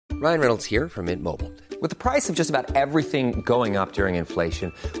Ryan Reynolds here from Mint Mobile. With the price of just about everything going up during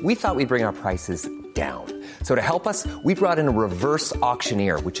inflation, we thought we'd bring our prices down. So to help us, we brought in a reverse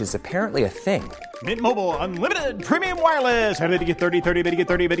auctioneer, which is apparently a thing. Mint Mobile Unlimited Premium Wireless. How to get 30, 30, bit to get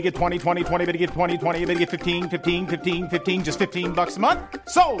 30, bit to get 20, 20, 20, bit to get 20, 20, bit to get 15, 15, 15, 15, just $15 a month?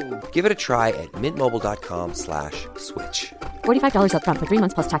 Sold! Give it a try at mintmobile.com/switch. $45 up front for 3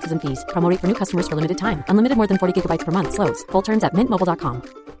 months plus taxes and fees. Promo rate for new customers for limited time. Unlimited more than 40 gigabytes per month. Slows full terms at mintmobile.com.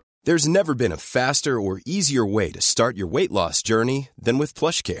 There's never been a faster or easier way to start your weight loss journey than with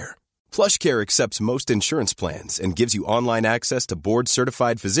PlushCare. PlushCare accepts most insurance plans and gives you online access to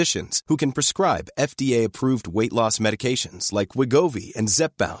board-certified physicians who can prescribe FDA-approved weight loss medications like Wegovy and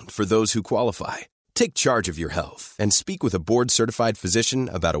Zepbound for those who qualify. Take charge of your health and speak with a board-certified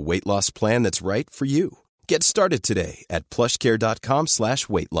physician about a weight loss plan that's right for you. Get started today at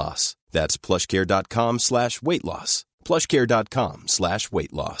plushcare.com/weight loss. That's plushcare.com/weight loss.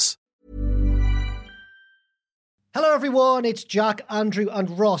 plushcare.com/weight loss. Hello everyone, it's Jack, Andrew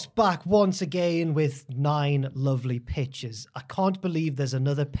and Ross back once again with 9 lovely pitches. I can't believe there's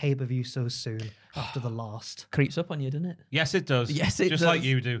another pay-per-view so soon after the last. Creeps up on you, doesn't it? Yes, it does. Yes, it Just does. like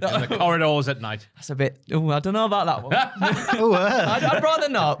you do in the corridors at night. That's a bit... Oh, I don't know about that one. I'd rather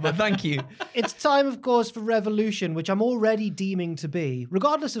not, but thank you. It's time, of course, for Revolution, which I'm already deeming to be,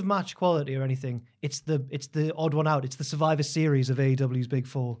 regardless of match quality or anything, it's the odd one out. It's the Survivor Series of AEW's Big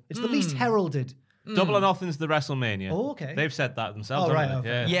Four. It's the least heralded. Double or Nothing's the WrestleMania. Oh, okay. They've said that themselves. Oh, right, haven't they?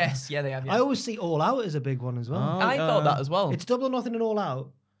 okay. Yeah. Yes, yeah, they have. Yeah. I always see All Out as a big one as well. I thought that as well. It's Double or Nothing and All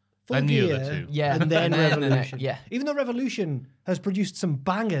Out. Full And the Gear, other two. Yeah. and then And then the Revolution. next- yeah. Even though Revolution has produced some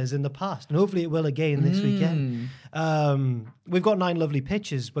bangers in the past, and hopefully it will again this weekend. We've got 9 lovely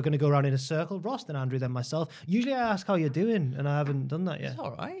pitches. We're going to go around in a circle. Ross, then Andrew, then myself. Usually I ask how you're doing, and I haven't done that yet. It's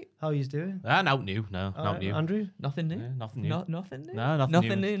all right. How are you doing? Not new. No, All not right, new. Andrew? Nothing new. Yeah, nothing new. Nothing new. No, nothing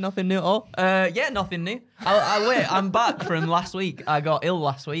Nothing new. new. Nothing new at all. Yeah, nothing new. I wait. I'm back from last week. I got ill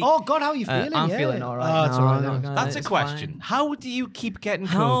last week. Oh, God, how are you feeling? I'm yeah. feeling all right. Oh, it's now. all right. No, then. no, That's a it's question. fine. How do you keep getting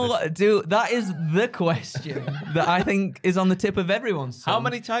COVID? How do that is the question that I think is on the tip of everyone's tongue. How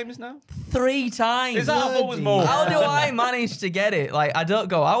many times now? 3 times. Is that I thought it was more? How do I manage to get it? Like, I don't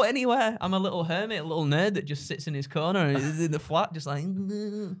go out anywhere. I'm a little hermit, a little nerd that just sits in his corner and is in the flat, just like,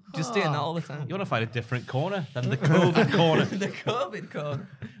 just doing that all the time. You want to find a different corner than the COVID corner. The COVID corner.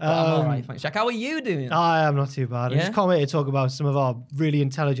 But I'm all right, thanks. Jack, how are you doing? I am not too bad. I Yeah? just can't wait to talk about some of our really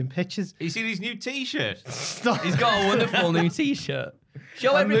intelligent pitches. You see his new T-shirt? He's got a wonderful new T-shirt.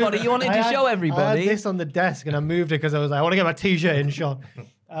 Show everybody. You wanted to show I everybody. had this on the desk and I moved it because I was like, I want to get my T-shirt in shot.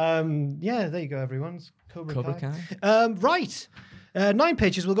 Yeah, there you go, everyone. It's Cobra Kai. Right. 9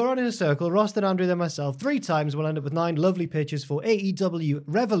 pitches. We'll go around in a circle. Ross, then Andrew, then myself. 3 times. We'll end up with 9 lovely pitches for AEW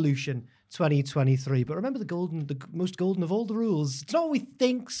Revolution 2023. But remember the most golden of all the rules. It's not what we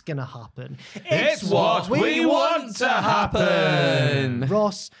think's going to happen. It's what we want to happen.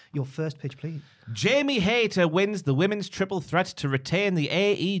 Ross, your first pitch, please. Jamie Hayter wins the women's triple threat to retain the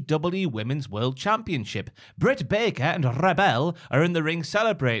AEW Women's World Championship. Britt Baker and Rebel are in the ring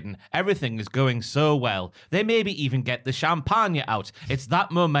celebrating. Everything is going so well. They maybe even get the champagne out. It's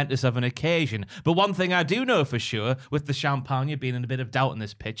that momentous of an occasion. But one thing I do know for sure, with the champagne being in a bit of doubt in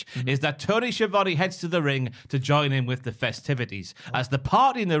this pitch, is that Tony Schiavone heads to the ring to join in with the festivities. As the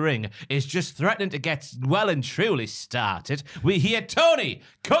party in the ring is just threatening to get well and truly started, we hear Tony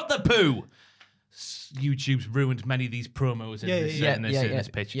cut the poo. YouTube's ruined many of these promos in this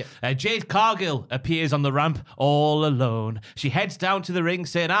pitch. Yeah. Jade Cargill appears on the ramp all alone. She heads down to the ring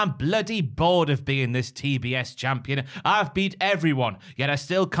saying, I'm bloody bored of being this TBS champion. I've beat everyone, yet I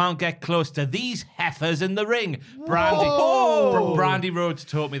still can't get close to these heifers in the ring. Brandy Rhodes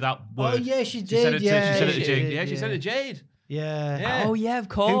taught me that word. Oh, yeah, she She did. said it yeah, she said it to she Jade. did, Yeah, she said it to Jade. Yeah. Oh, yeah, of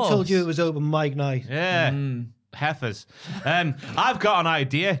course. Who told you it was open mic night? Yeah. Heifers. I've got an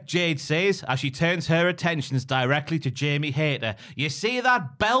idea, Jade says, as she turns her attentions directly to Jamie Hayter. You see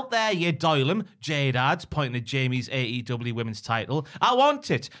that belt there, you Doylem? Jade adds, pointing at Jamie's AEW women's title. I want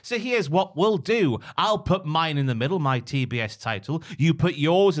it. So here's what we'll do. I'll put mine in the middle, my TBS title. You put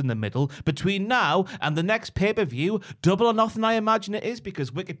yours in the middle. Between now and the next pay-per-view, Double or Nothing, I imagine it is,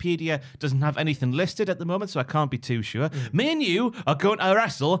 because Wikipedia doesn't have anything listed at the moment, so I can't be too sure. Me and you are going to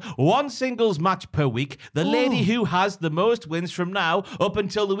wrestle 1 singles match per week. The lady who has the most wins from now up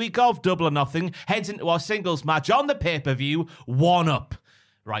until the week of Double or Nothing heads into our singles match on the pay-per-view, 1 up.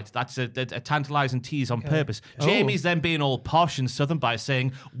 Right, that's a tantalising tease on purpose. Jamie's then being all posh and southern by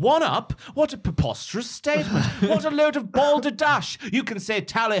saying, "One up? What a preposterous statement. What a load of balderdash. You can say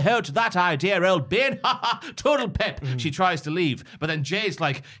tally ho to that idea, old bean. Ha ha, total pip." She tries to leave, but then Jay's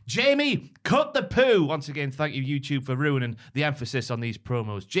like, "Jamie, cut the poo." Once again, thank you, YouTube, for ruining the emphasis on these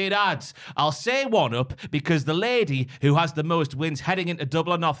promos. Jade adds, "I'll say one up because the lady who has the most wins heading into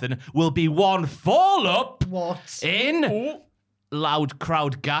Double or Nothing will be one fall up What? in..." Loud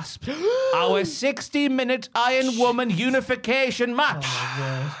crowd gasp. Our 60-minute Iron Woman unification match.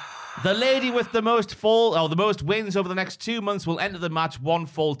 The lady with the most the most wins over the next 2 months will enter the match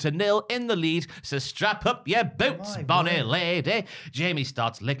 1-0 in the lead. So strap up your boots, bonny lady. Jamie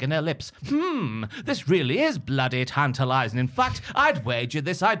starts licking her lips. This really is bloody tantalising. In fact, I'd wager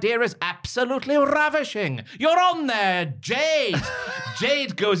this idea is absolutely ravishing. You're on there, Jade.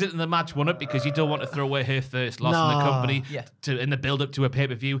 Jade goes into the match 1-up because you don't want to throw away her first loss in the company in the build-up to a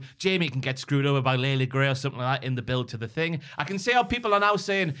pay-per-view. Jamie can get screwed over by Layla Gray or something like that in the build to the thing. I can see how people are now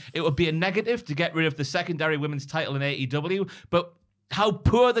saying it would be a negative to get rid of the secondary women's title in AEW, but how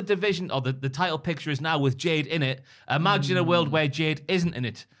poor the division or the title picture is now with Jade in it. Imagine a world where Jade isn't in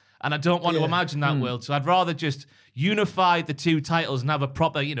it. And I don't want to imagine that world. So I'd rather just unify the two titles and have a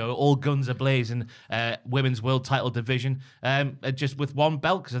proper, all guns a-blazing women's world title division just with one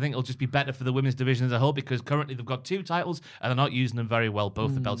belt, because I think it'll just be better for the women's division as a whole, because currently they've got two titles and they're not using them very well,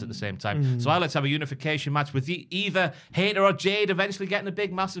 both the belts at the same time. So let's have a unification match with either Hayter or Jade eventually getting a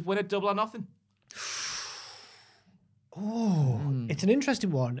big, massive win at Double or Nothing. It's an interesting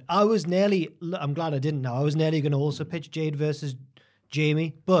one. I'm glad I didn't know. I was nearly going to also pitch Jade versus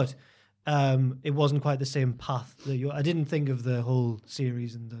Jamie, but it wasn't quite the same path. I didn't think of the whole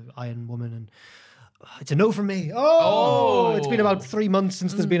series and the Iron Woman, and it's a no from me. It's been about 3 months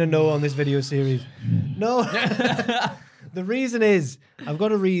since there's been a no on this video series. No. The reason is, I've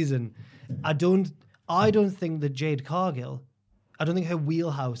got a reason. I don't think that Jade Cargill, I don't think her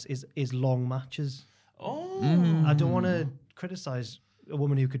wheelhouse is long matches. I don't want to criticize a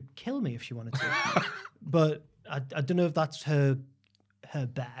woman who could kill me if she wanted to, but I don't know if that's her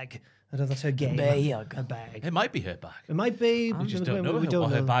bag. I don't know if that's her game. Her bag. It might be her bag. It might be. We just don't know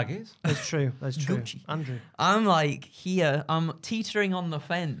what her bag is. That's true. Gucci. Andrew. I'm like here. I'm teetering on the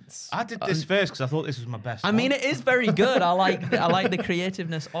fence. I did this first because I thought this was my best. I mean, it is very good. I like the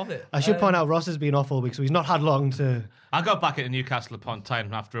creativeness of it. I should point out Ross has been off all week, so he's not had long to. I got back into Newcastle upon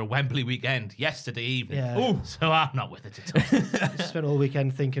time after a Wembley weekend yesterday evening. Yeah. So I'm not with it at all. Spent all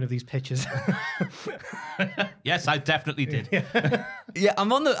weekend thinking of these pictures. Yes, I definitely did. Yeah,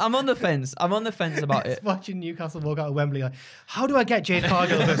 I'm on the fence. I'm on the fence about it. Watching Newcastle walk out of Wembley, like, how do I get Jade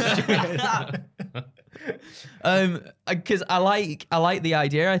Cargill versus Jade? Because I like the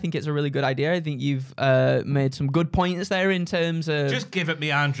idea. I think it's a really good idea. I think you've made some good points there in terms of. Just give it me,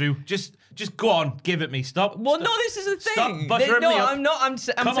 Andrew. Just go on, give it me. Stop. Well, no, this is the thing. Stop buttering me up. I'm not. I'm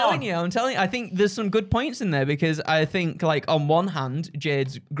telling you. I think there's some good points in there, because I think, like, on one hand,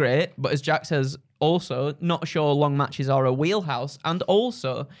 Jade's great, but as Jack says, also not sure long matches are a wheelhouse, and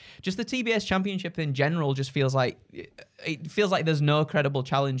also just the TBS Championship in general just feels like there's no credible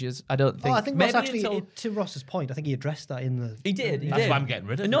challenges. I don't think. I think that's actually to Ross's point. I think he addressed that in the. He did. That's why I'm getting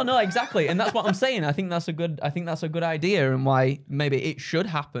rid of it. No, exactly, and that's what I'm saying. I think that's a good idea, and why maybe it should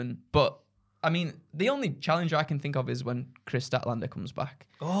happen. But I mean, the only challenger I can think of is when Chris Statlander comes back.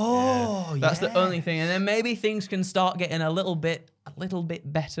 That's the only thing, and then maybe things can start getting a little bit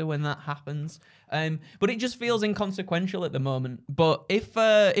better when that happens. But it just feels inconsequential at the moment. But if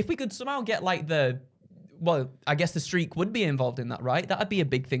we could somehow get like I guess the streak would be involved in that, right? That'd be a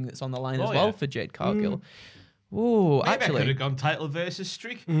big thing that's on the line as well for Jade Cargill. Ooh, Maybe actually, I could have gone title versus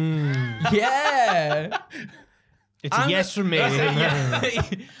streak. Yeah, it's a yes from me.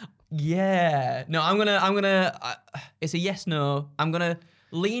 Yeah. No, I'm gonna. It's a yes. No, I'm gonna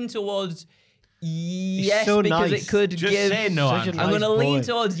lean towards yes, so because nice. it could Just give. say no. Such a Andrew. I'm gonna nice lean boy.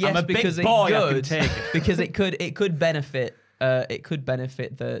 towards yes I'm a big because boy, it I can could. take it. Because it could benefit. It could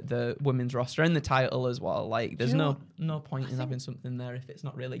benefit the women's roster and the title as well. Like, there's no point in having something there if it's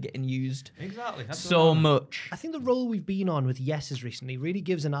not really getting used Exactly. That's so much. I think the role we've been on with yeses recently really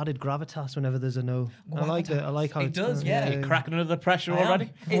gives an added gravitas whenever there's a no. I like it. I like how It it's does, yeah. You're cracking under the pressure already.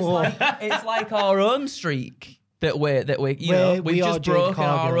 It's like our own streak that we're Where we we've are just Jade broken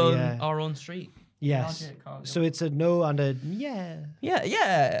Cargill, our own streak. Yes. Jade Cargill. So it's a no and a yeah.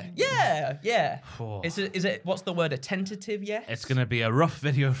 Yeah. Oh. Is it what's the word? A tentative yes? It's going to be a rough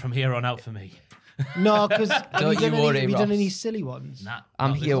video from here on out for me. No, because have Don't you you worry, done Ross. any silly ones? Nah,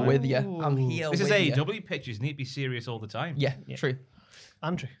 I'm not this here time. with you. I'm here This with is you. AEW pitches. Need to be serious all the time. Yeah, true.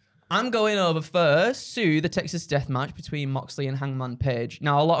 Andrew. I'm going over first to the Texas Death Match between Moxley and Hangman Page.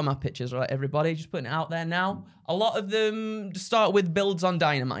 Now, a lot of my pictures, right, everybody, just putting it out there now. A lot of them start with builds on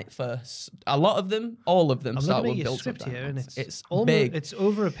Dynamite first. A lot of them, all of them, start with builds on Dynamite. Here and it's almost, big. It's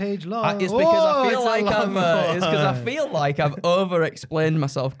over a page long. It's because I feel like I've over-explained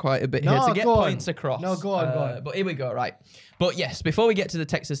myself quite a bit here to get points across. No, go on. But here we go, right. But yes, before we get to the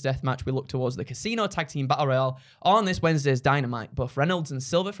Texas Death Match, we look towards the Casino Tag Team Battle Royale on this Wednesday's Dynamite. Both Reynolds and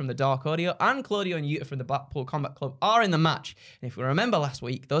Silver from the Dark Audio and Claudio and Yuta from the Blackpool Combat Club are in the match. And if we remember last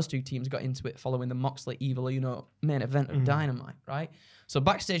week, those two teams got into it following the Moxley Evil Uno main event of Dynamite, right? So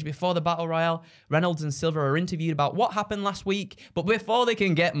backstage before the Battle Royale, Reynolds and Silver are interviewed about what happened last week. But before they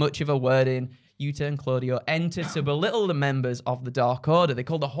can get much of a word in, Yuta and Claudio enter to belittle the members of the Dark Order. They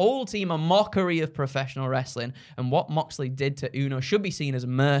call the whole team a mockery of professional wrestling, and what Moxley did to Uno should be seen as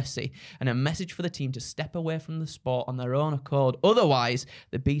mercy and a message for the team to step away from the sport on their own accord. Otherwise,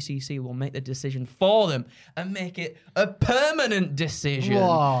 the BCC will make the decision for them and make it a permanent decision.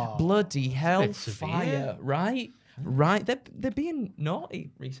 Whoa. Bloody hellfire, right? Right, they're being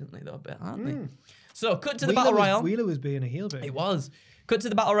naughty recently, though, a bit, aren't they? So, cut to the Battle Royale. Wheeler was being a heel, baby. It was. Cut to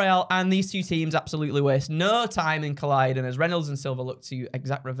the Battle Royale, and these two teams absolutely waste no time in colliding as Reynolds and Silver look to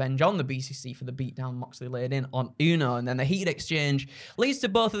exact revenge on the BCC for the beatdown Moxley laid in on Uno. And then the heated exchange leads to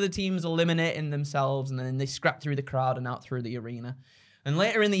both of the teams eliminating themselves, and then they scrap through the crowd and out through the arena. And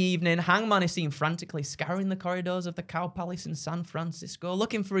later in the evening, Hangman is seen frantically scouring the corridors of the Cow Palace in San Francisco,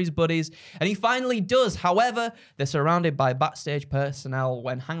 looking for his buddies, and he finally does. However, they're surrounded by backstage personnel.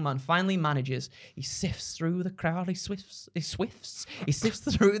 When Hangman finally manages, he sifts through the crowd, he sifts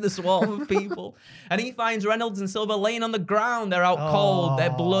through the swarm of people, and he finds Reynolds and Silver laying on the ground. They're out cold,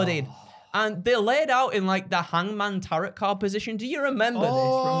 they're bloodied. And they're laid out in like the Hangman tarot card position. Do you remember this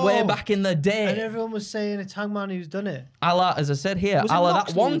from way back in the day? And everyone was saying it's Hangman who's done it. As I said here,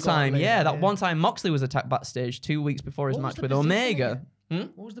 that one time, that one time Moxley was attacked backstage 2 weeks before his match with Omega.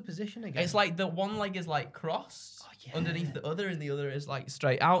 What was the position again? It's like the one leg is like crossed underneath the other, and the other is like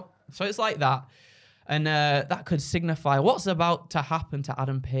straight out. So it's like that. And that could signify what's about to happen to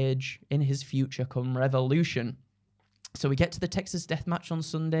Adam Page in his future come Revolution. So we get to the Texas Death Match on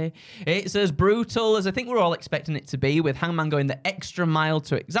Sunday. It's as brutal as I think we're all expecting it to be, with Hangman going the extra mile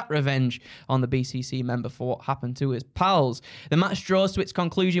to exact revenge on the BCC member for what happened to his pals. The match draws to its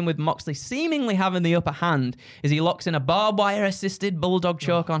conclusion with Moxley seemingly having the upper hand as he locks in a barbed wire-assisted bulldog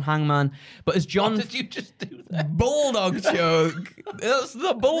choke on Hangman. But as John... What did you just do there? Bulldog choke. That's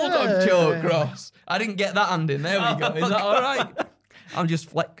the bulldog choke, Ross. I didn't get that hand in. There we go. Is that all right? I'm just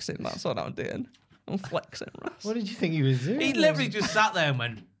flexing. That's what I'm doing. I'm flexing, Ross. What did you think he was doing? He literally just sat there and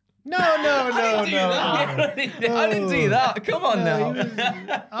went, No. I didn't do that. Come on now.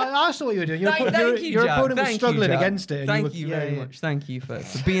 I saw what you were doing. Your Jack. opponent was struggling against it. Thank you very much. Thank you for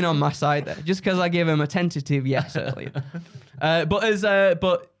being on my side there. Just because I gave him a tentative yes earlier.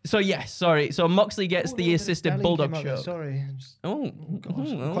 So Moxley gets the assisted bulldog choke. Sorry. I'm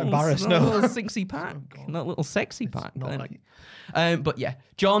quite embarrassed. That little sexy pack. That little sexy pack. But yeah,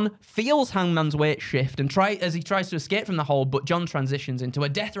 John feels Hangman's weight shift and as he tries to escape from the hold, but John transitions into a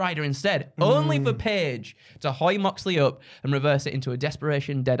Death Rider instead, only for Page to hoy Moxley up and reverse it into a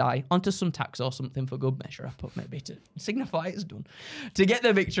Desperation Deadeye onto some tacks or something for good measure. I put maybe to signify it's done. To get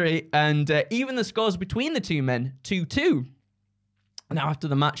the victory, and even the scores between the two men, 2-2. Now, after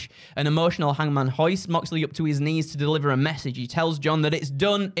the match, an emotional Hangman hoists Moxley up to his knees to deliver a message. He tells John that it's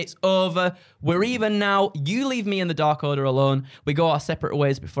done, it's over, we're even now, you leave me and the Dark Order alone, we go our separate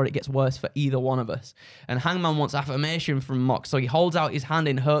ways before it gets worse for either one of us. And Hangman wants affirmation from Mox, so he holds out his hand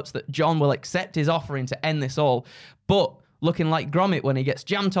in hopes that John will accept his offering to end this all. But looking like Gromit when he gets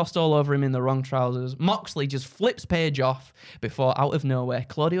jam-tossed all over him in the wrong trousers, Moxley just flips Page off before, out of nowhere,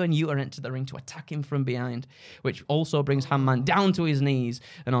 Claudio and Yuta enter the ring to attack him from behind, which also brings Hangman down to his knees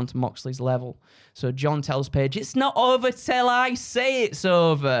and onto Moxley's level. So John tells Page, it's not over till I say it's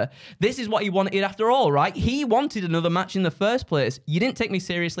over. This is what he wanted after all, right? He wanted another match in the first place. You didn't take me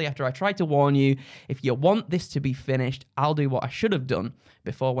seriously after I tried to warn you. If you want this to be finished, I'll do what I should have done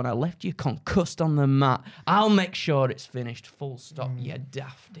before when I left you concussed on the mat. I'll make sure it's finished. Full stop, you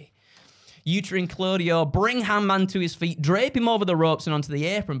dafty. Yuta and Claudio bring Hangman to his feet, drape him over the ropes and onto the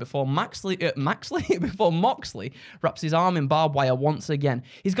apron before Moxley wraps his arm in barbed wire once again.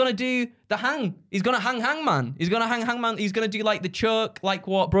 He's going to do the hang. He's going to hang Hangman. He's going to hang Hangman. He's going to do like the choke, like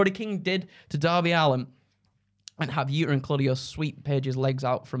what Brody King did to Darby Allin, and have Yuta and Claudio sweep Page's legs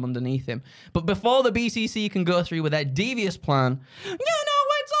out from underneath him. But before the BCC can go through with their devious plan, you know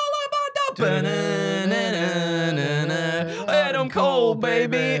it's all about the Adam Cole,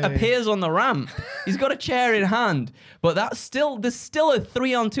 baby, appears on the ramp. He's got a chair in hand, but there's still a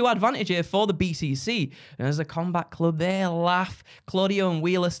 3-on-2 advantage here for the BCC. And as a Combat Club, they laugh. Claudio and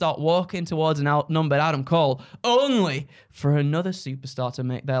Wheeler start walking towards an outnumbered Adam Cole, only for another superstar to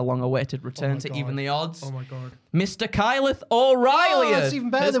make their long-awaited return to even the odds. Oh my God. Mr. Kyleth O'Reilly. Oh, that's even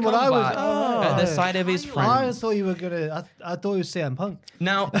better than what I was. At the side of his friends. I thought you were gonna. I thought it was CM Punk.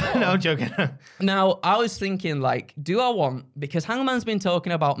 Now, No, I'm joking. Now, I was thinking, like, do I want... Because Hangman's been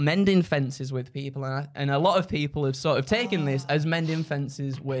talking about mending fences with people, and a lot of people have sort of taken this as mending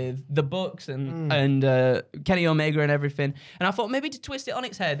fences with the Bucks and Kenny Omega and everything. And I thought maybe to twist it on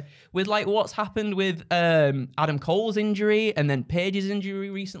its head with, like, what's happened with Adam Cole's injury and then Paige's injury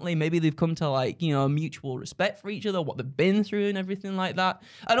recently. Maybe they've come to, like, you know, mutual respect for each other, what they've been through and everything like that.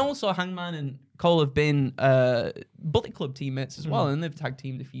 And also Hangman and Cole have been Bullet Club teammates as well, and they've tag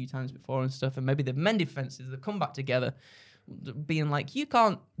teamed a few times before and stuff, and maybe they've mended fences, they've come back together, being like, you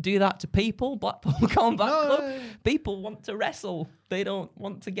can't do that to people, Blackpool Combat Club. People want to wrestle. They don't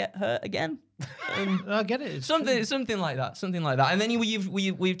want to get hurt again. I get it. It's Something like that. And then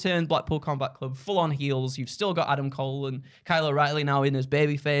we've turned Blackpool Combat Club full on heels. You've still got Adam Cole and Kyle O'Reilly now in as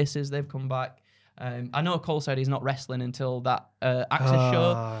baby faces. They've come back. I know Cole said he's not wrestling until that Access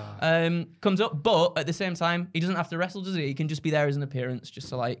show comes up, but at the same time, he doesn't have to wrestle, does he? He can just be there as an appearance, just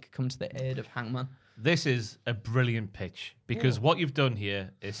to like come to the aid of Hangman. This is a brilliant pitch because what you've done here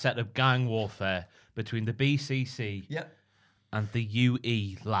is set up gang warfare between the BCC and the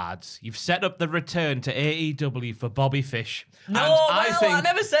UE lads. You've set up the return to AEW for Bobby Fish. No, and I think I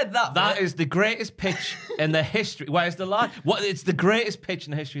never said that. That is the greatest pitch in the history. Where's the line? It's the greatest pitch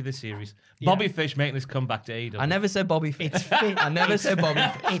in the history of this series. Bobby Fish making this comeback to AEW. I never said Bobby Fish. I never said Bobby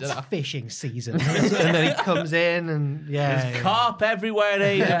Fish. It's fishing season. And then he comes in and There's carp everywhere at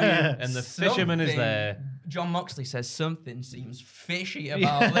AEW and the fisherman is there. John Moxley says something seems fishy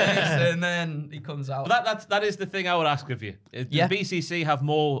about this, and then he comes out. That is the thing I would ask of you. The BCC have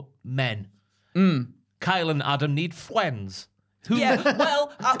more men. Kyle and Adam need friends.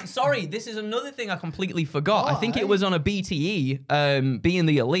 Sorry, this is another thing I completely forgot. I think it was on a BTE, being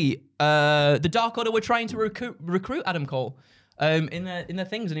the Elite. The Dark Order were trying to recruit Adam Cole. In the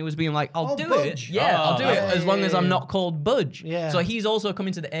things, and he was being like, I'll do Budge. it. Yeah, I'll do it as long as I'm not called Budge. Yeah. So he's also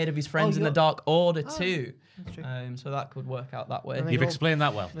coming to the aid of his friends in the Dark Order too. So that could work out that way. You've explained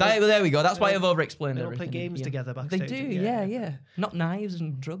that well. There we go. That's why I've over-explained They everything. play games together They backstage. do, yeah. Not knives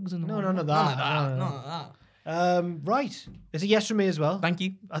and drugs and all None of None that. of that. Right. It's a yes from me as well. Thank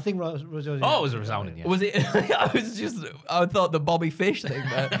you. I think Oh, it was a resounding yes. Was it? I thought the Bobby Fish thing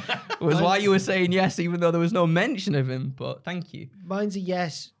there was why you were saying yes, even though there was no mention of him. But thank you. Mine's a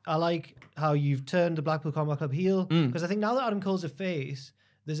yes. I like how you've turned the Blackpool Combat Club heel, because I think now that Adam Cole's a face,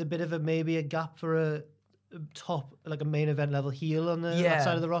 there's a bit of maybe a gap for a top, like a main event level heel on the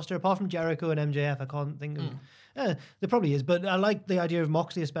side of the roster. Apart from Jericho and MJF, I can't think of. There probably is, but I like the idea of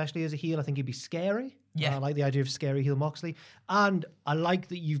Moxley, especially as a heel. I think he'd be scary. Yeah. I like the idea of scary heel Moxley. And I like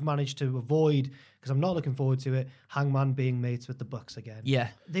that you've managed to avoid, because I'm not looking forward to it, Hangman being mates with the Bucks again. Yeah.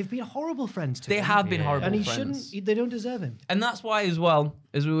 They've been horrible friends to him. They have been horrible And he friends. shouldn't, they don't deserve him. And that's why, as well,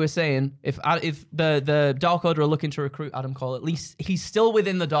 as we were saying, if the Dark Order are looking to recruit Adam Cole, at least he's still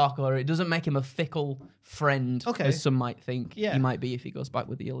within the Dark Order. It doesn't make him a fickle friend, as some might think he might be if he goes back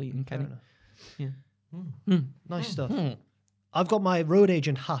with the Elite and Kenny. Nice stuff. I've got my road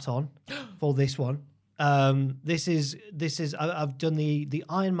agent hat on for this one. This is I've done the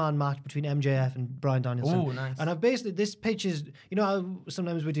Iron Man match between MJF and Bryan Danielson. Oh, nice. And I've basically, this pitch is, you know how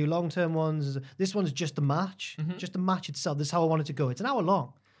sometimes we do long-term ones. This one's just the match, just the match itself. This is how I want it to go. It's an hour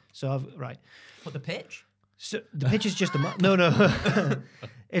long. So But the pitch? So the pitch is just a match. No.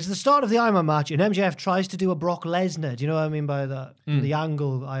 It's the start of the Iron Man match, and MJF tries to do a Brock Lesnar. Do you know what I mean by that? The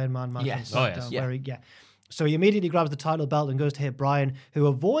angle Iron Man match. Yes. So he immediately grabs the title belt and goes to hit Bryan, who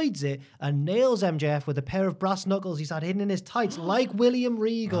avoids it and nails MJF with a pair of brass knuckles he's had hidden in his tights, like William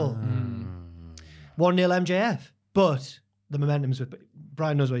Regal. 1-0 MJF. But the momentum's with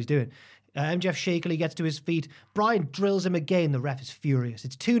Bryan knows what he's doing. MJF shakily gets to his feet. Bryan drills him again. The ref is furious.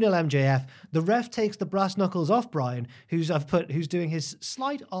 It's 2-0 MJF. The ref takes the brass knuckles off Bryan, who's doing his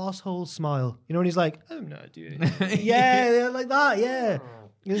slight arsehole smile. You know, when he's like, I'm not doing it. Yeah, like that, yeah.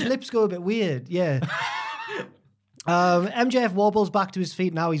 His lips go a bit weird, yeah. MJF wobbles back to his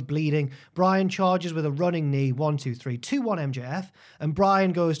feet. Now he's bleeding. Bryan charges with a running knee. 1, 2, 3, 2-1 MJF. And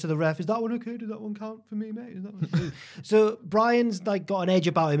Bryan goes to the ref. Is that one okay? Does that one count for me, mate? Is that one? So Bryan's like got an edge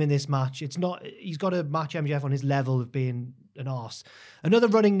about him in this match. It's not. He's got to match MJF on his level of being an arse. Another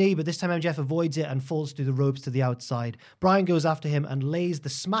running knee, but this time MJF avoids it and falls through the ropes to the outside. Bryan goes after him and lays the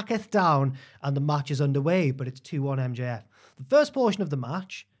smacketh down, and the match is underway. But it's 2-1 MJF. The first portion of the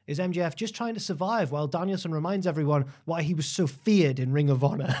match is MJF just trying to survive while Danielson reminds everyone why he was so feared in Ring of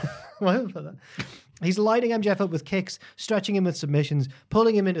Honor. Why would I put that? He's lighting MJF up with kicks, stretching him with submissions,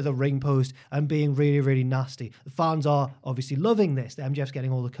 pulling him into the ring post, and being really, really nasty. The fans are obviously loving this. The MJF's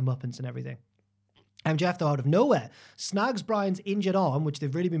getting all the comeuppance and everything. MJF, though, out of nowhere, snags Bryan's injured arm, which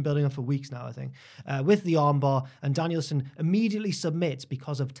they've really been building up for weeks now, I think, with the armbar, and Danielson immediately submits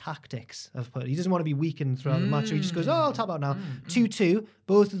because of tactics. He doesn't want to be weakened throughout the match, so he just goes, I'll tap out now. 2-2,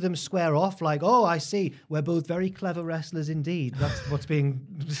 both of them square off like, I see, we're both very clever wrestlers indeed. That's what's being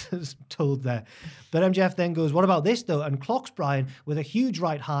told there. But MJF then goes, what about this, though? And clocks Bryan with a huge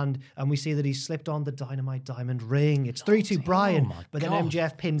right hand, and we see that he's slipped on the Dynamite Diamond ring. It's 3-2 Bryan, but then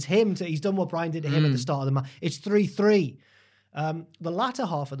MJF pins him. He's done what Bryan did to him at the start of the match. It's 3-3. The latter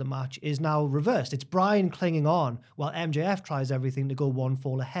half of the match is now reversed. It's Bryan clinging on while MJF tries everything to go one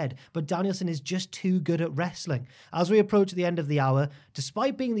fall ahead. But Danielson is just too good at wrestling. As we approach the end of the hour,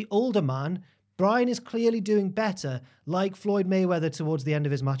 despite being the older man, Bryan is clearly doing better, like Floyd Mayweather towards the end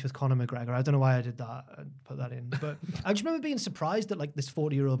of his match with Conor McGregor. I don't know why I did that and put that in, but I just remember being surprised that like this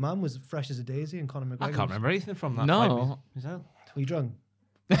 40-year-old man was fresh as a daisy and Conor McGregor. I can't remember anything from that. No. Fight. Were you drunk?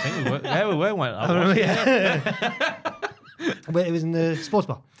 I think we were. But it was in the sports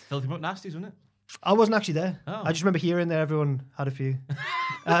bar. Filthy Muck Nasties, wasn't it? I wasn't actually there. Oh. I just remember hearing that everyone had a few.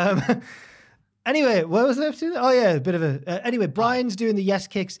 Anyway, what was I up to? Oh, yeah, a bit of a... anyway, Bryan's doing the yes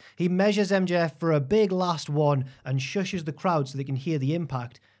kicks. He measures MJF for a big last one and shushes the crowd so they can hear the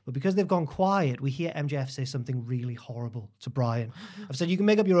impact. But because they've gone quiet, we hear MJF say something really horrible to Bryan. I've said you can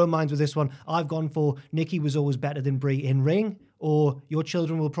make up your own minds with this one. I've gone for Nikki was always better than Brie in ring, or your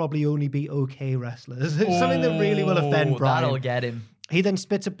children will probably only be okay wrestlers. Something that really will offend Bryan. That'll get him. He then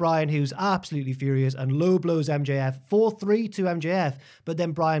spits at Bryan, who's absolutely furious, and low blows MJF, 4-3 to MJF, but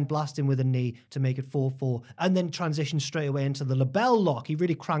then Bryan blasts him with a knee to make it 4-4, and then transitions straight away into the label lock. He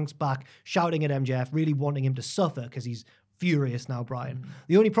really cranks back, shouting at MJF, really wanting him to suffer, because he's furious now, Bryan.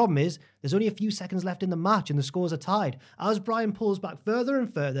 The only problem is, there's only a few seconds left in the match, and the scores are tied. As Bryan pulls back further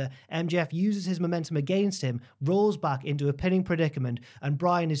and further, MJF uses his momentum against him, rolls back into a pinning predicament, and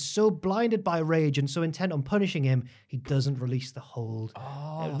Bryan is so blinded by rage and so intent on punishing him, he doesn't release the hold.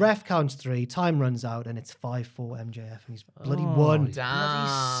 Ref counts 3, time runs out, and it's 5-4 MJF, and he's bloody won.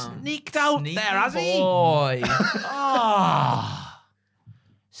 Damn. Sneaked out Sneaky there, has he? Boy.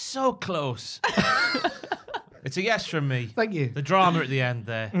 So close. It's a yes from me. Thank you. The drama at the end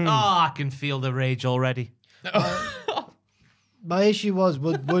there. I can feel the rage already. My issue was,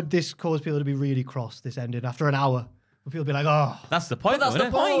 would this cause people to be really cross, this ending, after an hour? Would people be like, That's the point, But that's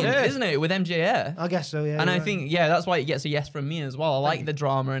though, the point, Yeah. isn't it, with MJF? I guess so, yeah. And I right. think, that's why it gets a yes from me as well. I like the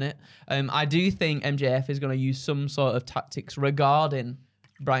drama in it. I do think MJF is going to use some sort of tactics regarding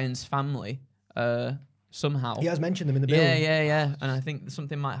Bryan's family somehow. He has mentioned them in the build. Yeah. And I think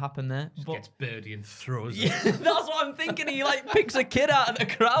something might happen there. But Gets Birdie and throws it. yeah, that's what I'm thinking. He picks a kid out of the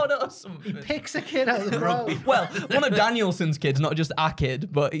crowd or something. He picks a kid out of the crowd. Well, one of Danielson's kids, not just a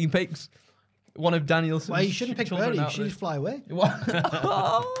kid, but he picks one of Danielson's. Well, you shouldn't pick children Birdie. You out should of just fly away.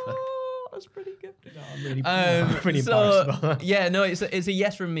 Oh, that's pretty good. I'm pretty embarrassed about that. Yeah, no, it's a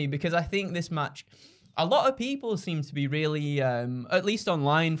yes from me because I think this match, a lot of people seem to be really, at least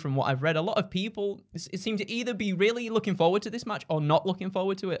online from what I've read, a lot of people seem to either be really looking forward to this match or not looking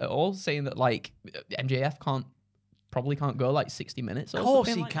forward to it at all, saying that MJF probably can't go 60 minutes. Of course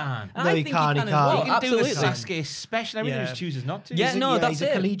something he like can. that. And No, I he think can't, he he can as well. can't. He can do the Absolutely. Sasuke special. Everything Yeah. just chooses not to. Yeah, no, that's he's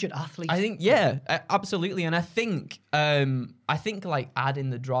a it. collegiate athlete. I think, absolutely, and I think adding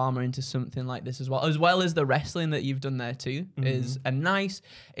the drama into something like this as well as the wrestling that you've done there too, is a nice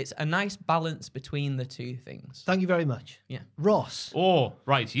balance between the two things. Thank you very much. Yeah. Ross. Oh,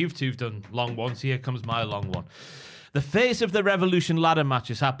 right. You've two've done long ones. Here comes my long one. The face of the Revolution ladder match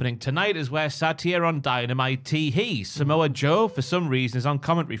is happening tonight as we're sat here on Dynamite TV. Samoa Joe, for some reason, is on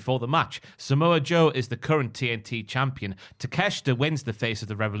commentary for the match. Samoa Joe is the current TNT champion. Takeshita wins the face of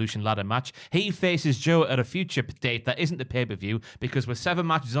the Revolution ladder match. He faces Joe at a future date that isn't the pay-per-view because with 7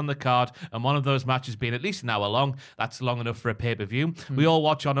 matches on the card and one of those matches being at least an hour long, that's long enough for a pay-per-view. We all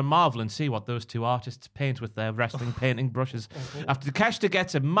watch on a marvel and see what those two artists paint with their wrestling painting brushes. After Takeshita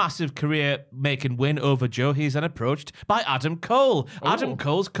gets a massive career-making win over Joe, he's then approached by Adam Cole. Adam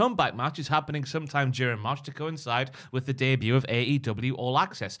Cole's comeback match is happening sometime during March to coincide with the debut of AEW All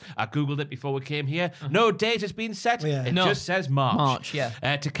Access. I googled it before we came here. No date has been set. Yeah. It No. just says March. March, yeah.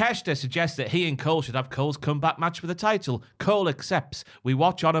 Takeshita suggests that he and Cole should have Cole's comeback match for the title. Cole accepts. We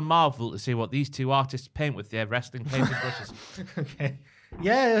watch on a marvel to see what these two artists paint with their wrestling painted brushes. Okay.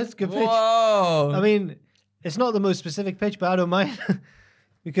 Yeah, that's a good pitch. Whoa! I mean, it's not the most specific pitch, but I don't mind.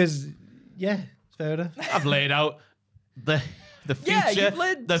 Because, it's fair enough. I've laid out the Yeah, future, you've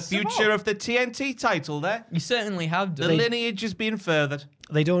led the some future up. of the TNT title there. You certainly have The done. lineage is being furthered.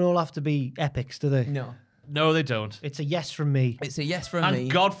 They don't all have to be epics, do they? No. No, they don't. It's a yes from me. It's a yes from And me.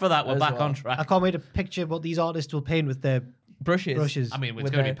 God for that, we're as back well. on track. I can't wait to picture what these artists will paint with their Brushes. I mean, it's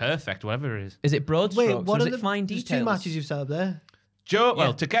With going to be their- perfect, whatever it is. Is it broad strokes? Wait, what or is are it the fine there's details? two matches you've set up there?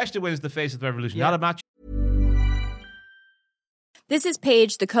 Takeshita wins the Face of the Revolution ladder match. This is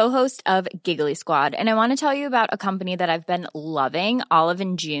Paige, the co-host of Giggly Squad, and I want to tell you about a company that I've been loving, Olive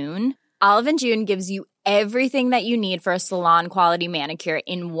 & June. Olive & June gives you everything that you need for a salon-quality manicure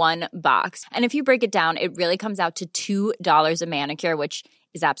in one box. And if you break it down, it really comes out to $2 a manicure, which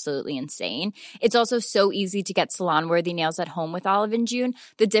is absolutely insane. It's also so easy to get salon-worthy nails at home with Olive & June.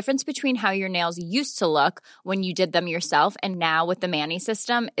 The difference between how your nails used to look when you did them yourself and now with the Mani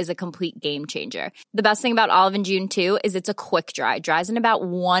system is a complete game changer. The best thing about Olive & June, too, is it's a quick dry. Dries in about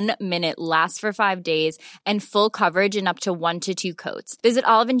 1 minute, lasts for 5 days, and full coverage in up to 1 to 2 coats. Visit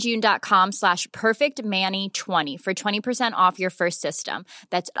oliveandjune.com/perfectmani20 for 20% off your first system.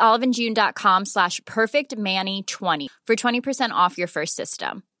 That's oliveandjune.com/perfectmani20 for 20% off your first system.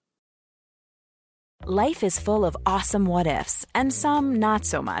 Life is full of awesome what-ifs, and some not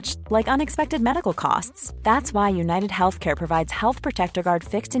so much, like unexpected medical costs. That's why United Healthcare provides Health Protector Guard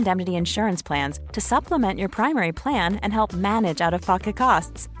fixed indemnity insurance plans to supplement your primary plan and help manage out-of-pocket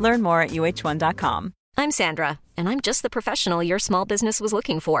costs. Learn more at uh1.com. I'm Sandra, and I'm just the professional your small business was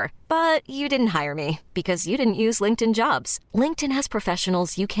looking for. But you didn't hire me because you didn't use LinkedIn Jobs. LinkedIn has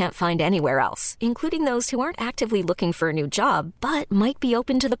professionals you can't find anywhere else, including those who aren't actively looking for a new job, but might be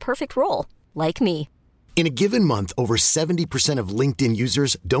open to the perfect role, like me. In a given month, over 70% of LinkedIn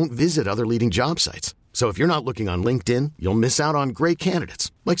users don't visit other leading job sites. So if you're not looking on LinkedIn, you'll miss out on great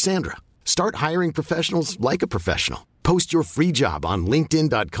candidates like Sandra. Start hiring professionals like a professional. Post your free job on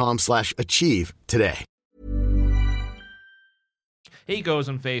linkedin.com/achieve today. He goes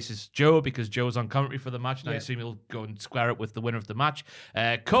and faces Joe because Joe's on commentary for the match, and I assume he'll go and square up with the winner of the match.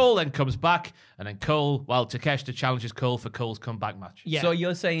 Cole then comes back, and then Takeshita challenges Cole for Cole's comeback match. Yeah. So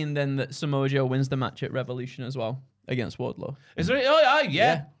you're saying then that Samoa Joe wins the match at Revolution as well against Wardlow? Is there? Oh,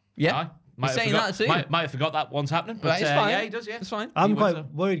 yeah. Yeah. Might saying have that forgot, too. might have forgot that one's happening, but Right, it's fine. yeah, he does, yeah. It's fine. I'm He wins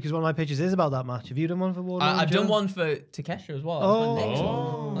quite worried because one of my pitches is about that match. Have you done one for Wardlow? I've Joe? done one for Takeshita as well. That's my next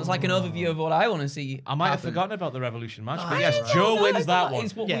one. That's like an overview of what I want to see. I might have happen. forgotten about the Revolution match, but I yes, don't know, Joe no, wins it's that what- one.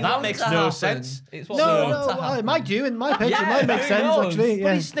 it's what we That want makes to no happen. sense. It's what we No, want to it happen. might do. In my pitch, it Yeah, might make who sense, knows? actually. But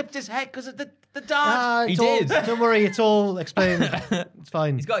Yeah. he snipped his head because of the dart. It's He all- did. Don't worry, it's all explained. It's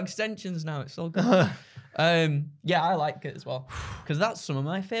fine. He's got extensions now. It's all good. Yeah, I like it as well because that's some of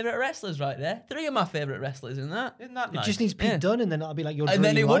my favorite wrestlers right there. 3 of my favorite wrestlers in that. Isn't that It nice? just needs Pete Yeah. Dunne, and then that'll be like your And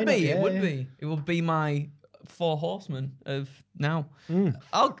then dream it would lineup. be. Yeah, It would yeah. be. It would be my 4 horsemen of now.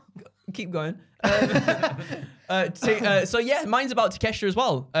 I'll keep going. So yeah, mine's about Takeshita as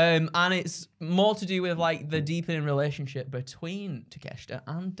well, and it's more to do with like the deepening relationship between Takeshita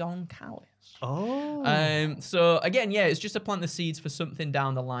and Don Callis. Oh. So again, yeah, it's just to plant the seeds for something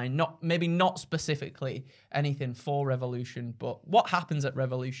down the line. Maybe not specifically anything for Revolution, but what happens at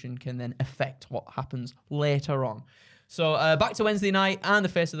Revolution can then affect what happens later on. So back to Wednesday night and the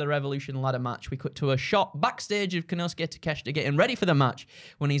Face of the Revolution ladder match. We cut to a shot backstage of Konosuke Takeshita getting ready for the match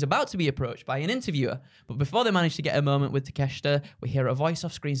when he's about to be approached by an interviewer. But before they manage to get a moment with Takeshita, we hear a voice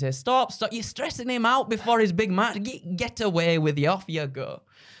off screen say, Stop, you're stressing him out before his big match. Get away with you, off you go.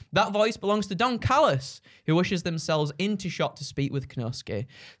 That voice belongs to Don Callis, who wishes themselves into shot to speak with Konosuke.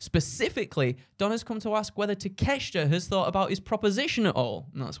 Specifically, Don has come to ask whether Takeshita has thought about his proposition at all.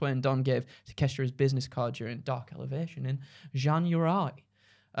 And that's when Don gave Takeshita his business card during Dark Elevation in January.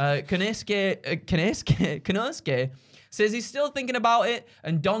 Konosuke says he's still thinking about it,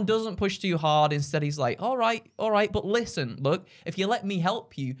 and Don doesn't push too hard. Instead, he's like, all right, but listen, look, if you let me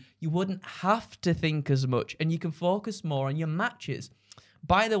help you, you wouldn't have to think as much, and you can focus more on your matches.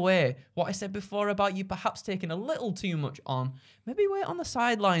 By the way, what I said before about you perhaps taking a little too much on, maybe wait on the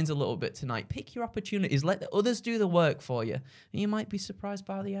sidelines a little bit tonight. Pick your opportunities. Let the others do the work for you. And you might be surprised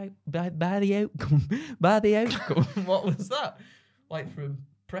by the outcome. By the outcome. What was that? Like from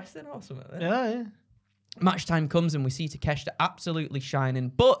Preston or something? Yeah. Match time comes and we see Takeshita absolutely shining,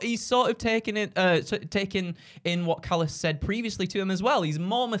 but he's sort of taking in what Callis said previously to him as well. He's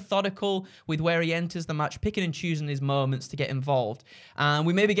more methodical with where he enters the match, picking and choosing his moments to get involved. And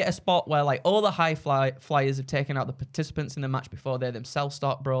we maybe get a spot where like all the high flyers have taken out the participants in the match before they themselves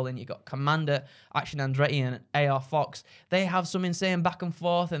start brawling. You got Commander, Action Andretti, and AR Fox. They have some insane back and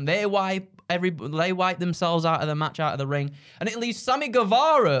forth, and they wipe themselves out of the match, out of the ring, and it leaves Sammy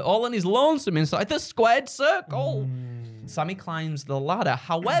Guevara all on his lonesome inside the squared circle. Sammy climbs the ladder.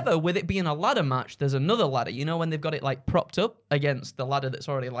 However, with it being a ladder match, there's another ladder. You know when they've got it like propped up against the ladder that's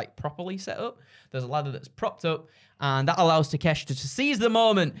already like properly set up? There's a ladder that's propped up, and that allows Takeshita to seize the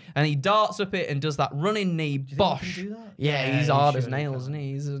moment, and he darts up it and does that running knee bosh. He can do that? Yeah, he's hard as nails, isn't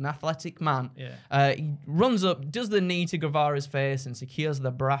he? He's an athletic man. Yeah. He runs up, does the knee to Guevara's face, and secures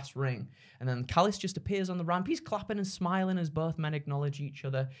the brass ring. And then Callis just appears on the ramp. He's clapping and smiling as both men acknowledge each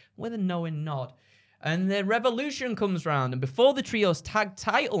other with a knowing nod. And the Revolution comes round, and before the Trios tag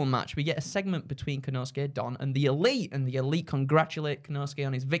title match, we get a segment between Konosuke, Don, and the Elite. And the Elite congratulate Konosuke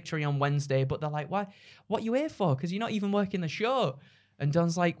on his victory on Wednesday, but they're like, "Why? What are you here for? Because you're not even working the show." And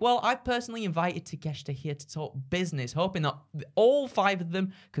Don's like, "Well, I personally invited Takeshita here to talk business, hoping that all 5 of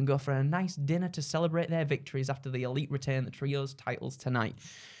them can go for a nice dinner to celebrate their victories after the Elite retain the Trios titles tonight."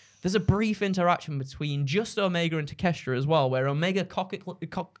 There's a brief interaction between just Omega and Takeshita as well, where Omega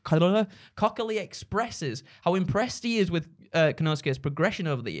cockily expresses how impressed he is with Konosuke's progression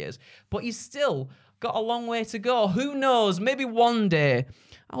over the years, but he's still got a long way to go. Who knows? Maybe one day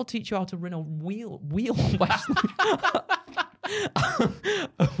I'll teach you how to run a wheel wrestling.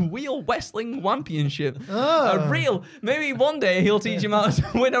 A wheel wrestling championship. Maybe one day he'll teach him how to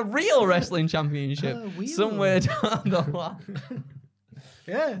win a real wrestling championship somewhere down the line.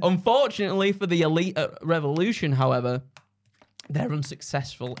 Yeah. Unfortunately for the Elite at Revolution, however, they're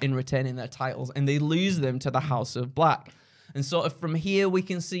unsuccessful in retaining their titles, and they lose them to the House of Black. And sort of from here, we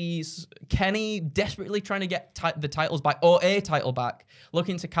can see Kenny desperately trying to get the titles back, or a title back,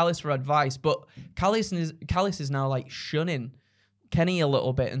 looking to Callis for advice. But Callis is now like shunning Kenny a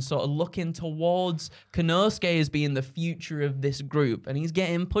little bit and sort of looking towards Konosuke as being the future of this group. And he's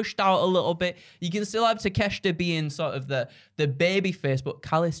getting pushed out a little bit. You can still have Takeshita being sort of the baby face, but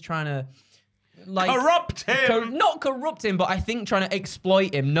Callis trying to like corrupt him. Not corrupt him, but I think trying to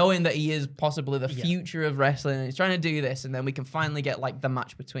exploit him, knowing that he is possibly the future of wrestling. And he's trying to do this, and then we can finally get like the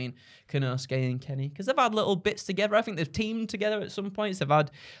match between Konosuke and Kenny, because they've had little bits together. I think they've teamed together at some points. They've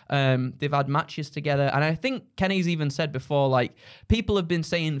had matches together, and I think Kenny's even said before, like, people have been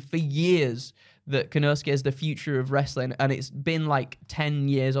saying for years that Konosuke is the future of wrestling, and it's been like 10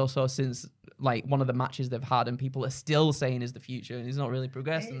 years or so since like one of the matches they've had, and people are still saying is the future, and he's not really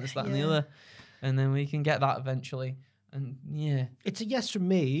progressed, and this, that, and the other. And then we can get that eventually. And yeah. It's a yes from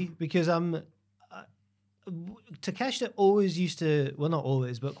me, because Takeshita always used to, well, not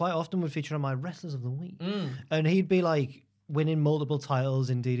always, but quite often would feature on my Wrestlers of the Week. And he'd be like winning multiple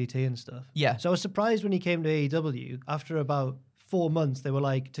titles in DDT and stuff. Yeah. So I was surprised when he came to AEW. After about 4 months, they were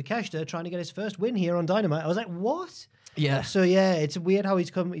like, Takeshita trying to get his first win here on Dynamite. I was like, what? Yeah. So yeah, it's weird how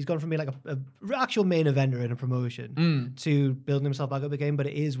he's gone from being like a actual main eventer in a promotion to building himself back up again, but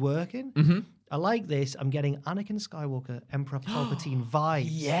it is working. Mm-hmm. I like this. I'm getting Anakin Skywalker, Emperor Palpatine vibes.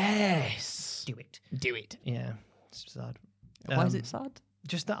 Yes. Do it. Do it. Yeah. It's sad. Why is it sad?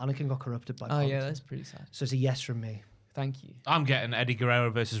 Just that Anakin got corrupted by Oh, Palpatine. yeah, that's pretty sad. So it's a yes from me. Thank you. I'm getting Eddie Guerrero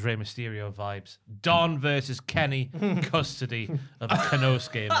versus Rey Mysterio vibes. Don versus Kenny, custody of a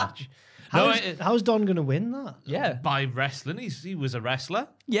Konosuke match. How's Don going to win that? Yeah. By wrestling. He was a wrestler.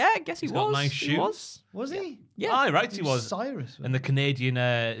 Yeah, I guess He's got nice shoes. Was he? Yeah. Aye, right, he was. Cyrus. In the Canadian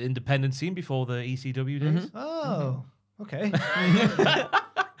independent scene before the ECW days. Oh, okay.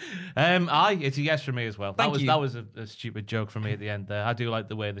 Aye, it's a yes for me as well. Thank you. That was a stupid joke from me at the end there. I do like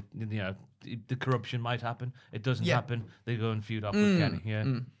the way that, you know, the corruption might happen. It doesn't happen. They go and feud off with Kenny. Yeah.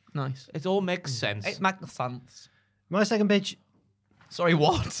 Nice. It all makes sense. It makes sense. My second pitch. Sorry,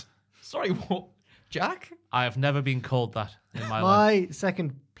 what? Sorry, what? Jack? I have never been called that in my life. My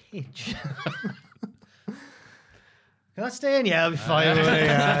second pitch. Can I stay in? Yeah, I'll be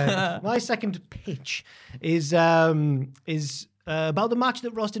fine. My second pitch is about the match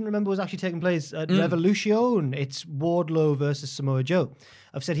that Ross didn't remember was actually taking place at Revolution. It's Wardlow versus Samoa Joe.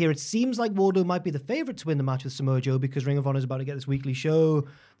 I've said here, it seems like Wardlow might be the favorite to win the match with Samoa Joe because Ring of Honor is about to get this weekly show.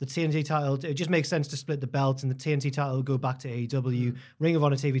 The TNT title, it just makes sense to split the belts, and the TNT title will go back to AEW. Ring of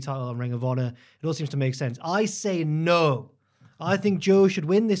Honor TV title on Ring of Honor. It all seems to make sense. I say no. I think Joe should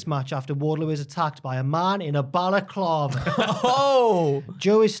win this match after Wardlow is attacked by a man in a balaclava. Oh!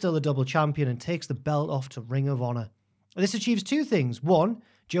 Joe is still the double champion and takes the belt off to Ring of Honor. This achieves two things. One,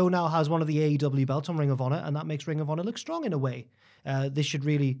 Joe now has one of the AEW belts on Ring of Honor, and that makes Ring of Honor look strong in a way. They should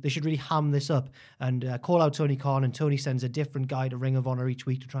really ham this up and call out Tony Khan, and Tony sends a different guy to Ring of Honor each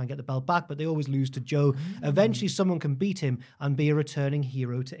week to try and get the belt back, but they always lose to Joe. Eventually, someone can beat him and be a returning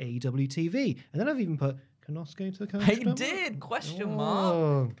hero to AEW TV. And then I've even put Konosuke to the country. He did? Question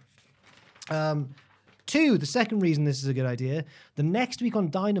mark. 2, the second reason this is a good idea, the next week on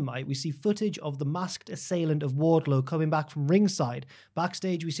Dynamite, we see footage of the masked assailant of Wardlow coming back from ringside.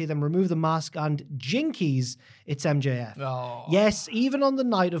 Backstage, we see them remove the mask and jinkies, it's MJF. Oh. Yes, even on the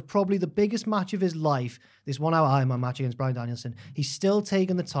night of probably the biggest match of his life, this 1 hour Ironman match against Bryan Danielson, he's still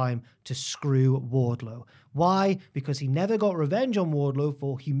taken the time to screw Wardlow. Why? Because he never got revenge on Wardlow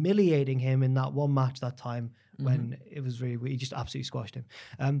for humiliating him in that one match that time when it was he just absolutely squashed him.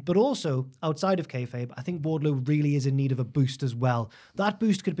 But also, outside of kayfabe, I think Wardlow really is in need of a boost as well. That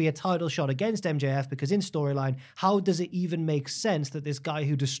boost could be a title shot against MJF because in storyline, how does it even make sense that this guy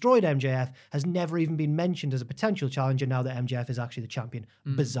who destroyed MJF has never even been mentioned as a potential challenger now that MJF is actually the champion?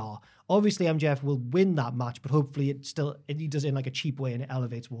 Bizarre. Obviously, MJF will win that match, but hopefully he does it in like a cheap way and it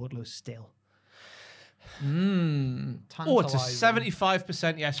elevates Wardlow still. It's a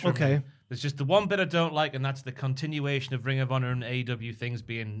 75% yes from Okay. me. There's just the one bit I don't like, and that's the continuation of Ring of Honor and AEW things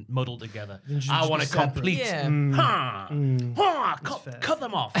being muddled together. I want a complete... Cut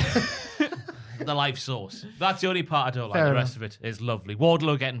them off. The life source. That's the only part I don't like. Fair The enough. rest of it is lovely.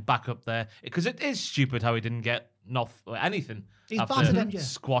 Wardlow getting back up there, because it is stupid how he didn't get anything He's after battered MJF.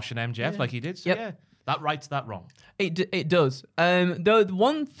 squashing MJF like he did. So yeah, that rights that wrong. It does. The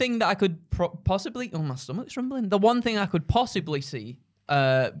one thing that I could possibly... Oh, my stomach's rumbling. The one thing I could possibly see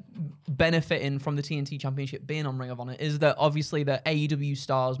benefiting from the TNT Championship being on Ring of Honor is that obviously the AEW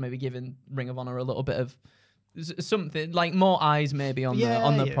stars maybe giving Ring of Honor a little bit of something, like more eyes maybe on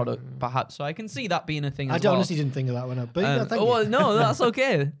the product, perhaps. So I can see that being a thing as well. I honestly didn't think of that one. But thank you. Well, no, that's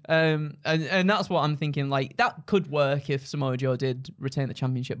okay. And that's what I'm thinking. Like, that could work if Samoa Joe did retain the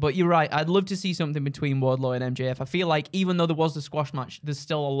championship. But you're right. I'd love to see something between Wardlow and MJF. I feel like even though there was the squash match, there's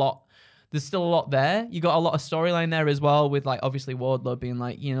still a lot there. You got a lot of storyline there as well, with like obviously Wardlow being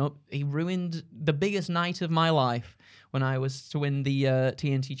like, he ruined the biggest night of my life when I was to win the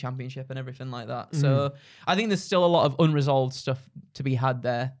TNT Championship and everything like that. So I think there's still a lot of unresolved stuff to be had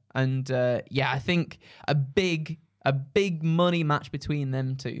there. And I think a big money match between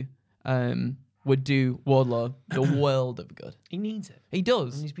them two would do Wardlow the world of good. He needs it. He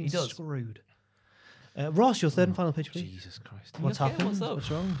does. And he's been he does. screwed. Ross, your third and final pitch, please. Jesus Christ. What's happened? What's up? What's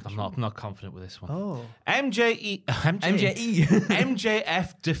wrong? I'm not confident with this one. Oh. MJF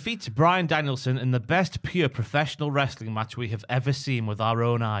defeats Bryan Danielson in the best pure professional wrestling match we have ever seen with our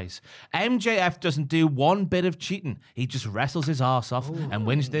own eyes. MJF doesn't do one bit of cheating. He just wrestles his arse off and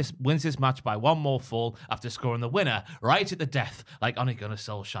wins this match by one more fall after scoring the winner right at the death, like Ole Gunnar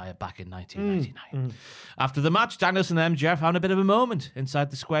Solskjaer back in 1999. After the match, Danielson and MJF having a bit of a moment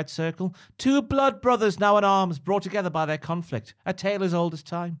inside the squared circle. Two blood brothers now in arms, brought together by their conflict, a tale as old as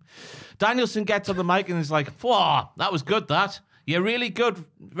time. Danielson gets on the mic and is like, "Whoa, that was good, that. You're really good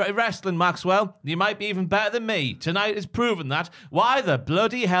wrestling, Maxwell. You might be even better than me. Tonight has proven that. Why the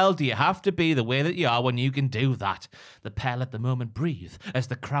bloody hell do you have to be the way that you are when you can do that?" The pair let the moment breathe as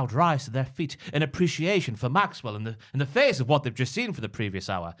the crowd rise to their feet in appreciation for Maxwell in the face of what they've just seen for the previous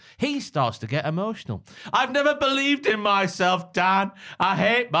hour. He starts to get emotional. "I've never believed in myself, Dan. I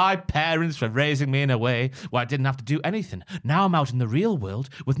hate my parents for raising me in a way where I didn't have to do anything. Now I'm out in the real world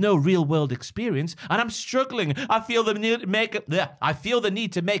with no real world experience and I'm struggling. I feel the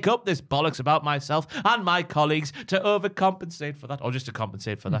need to make up this bollocks about myself and my colleagues to overcompensate for that, or just to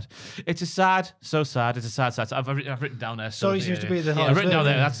compensate for that. It's sad. It's a sad. I've written down there. Sorry seems to be the I've hardest written down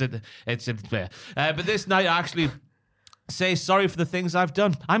word, there. That's it. It's clear. But this night I actually say sorry for the things I've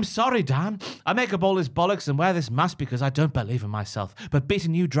done. I'm sorry, Dan. I make up all this bollocks and wear this mask because I don't believe in myself. But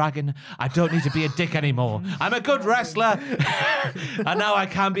beating you, Dragon, I don't need to be a dick anymore. I'm a good wrestler, and now I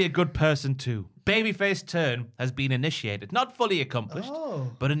can be a good person too. Babyface turn has been initiated. Not fully accomplished,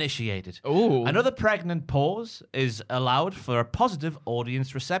 but initiated. Ooh. Another pregnant pause is allowed for a positive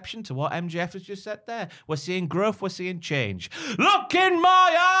audience reception to what MJF has just said there. We're seeing growth, we're seeing change. Look in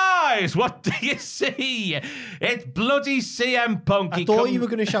my eyes! What do you see? It's bloody CM Punk. I thought you were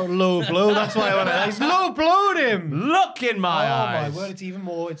going to shout low blow. That's why I went, he's low blowed him. Look in my eyes. Oh my word, it's even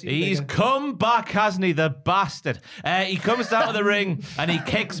more. He's come back, hasn't he, the bastard? He comes down to the ring and he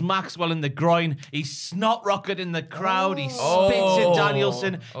kicks Maxwell in the groin. He snot rocket in the crowd. He spits at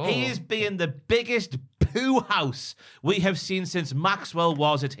Danielson. He is being the biggest poo house we have seen since Maxwell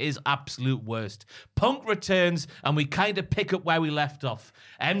was at his absolute worst. Punk returns and we kind of pick up where we left off.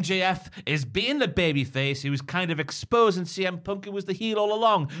 MJF is being the babyface. He was kind of exposing CM Punk, who was the heel all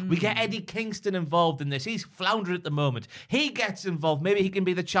along. We get Eddie Kingston involved in this. He's floundering at the moment. He gets involved. Maybe he can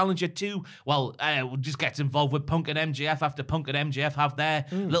be the challenger too. Well, just gets involved with Punk and MJF after Punk and MJF have their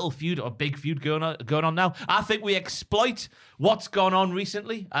little feud or big feud going on now. I think we exploit what's gone on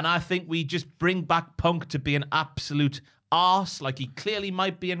recently, and I think we just bring back Punk to be an absolute arse like he clearly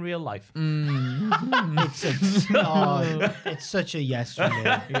might be in real life. It's such a yes from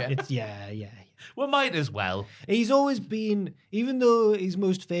me. It's yeah. We might as well. He's always been, even though he's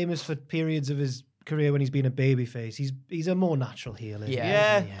most famous for periods of his career when he's been a babyface, he's a more natural heel.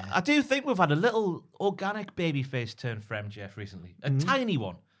 Yeah. I do think we've had a little organic babyface turn for MJF recently. A tiny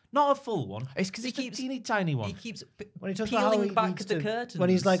one. Not a full one. It's because he keeps teeny tiny one. He keeps when he talks peeling about how he back needs the to- curtains. When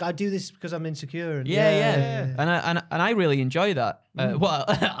he's like, I do this because I'm insecure. And Yeah. And I really enjoy that. Well,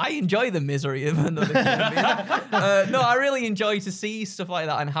 I enjoy the misery of another human being. No, I really enjoy to see stuff like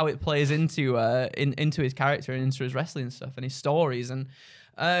that and how it plays into into his character and into his wrestling stuff and his stories. And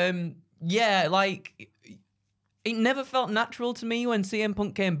like it never felt natural to me when CM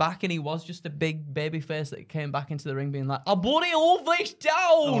Punk came back and he was just a big baby face that came back into the ring being like, I put it all this down.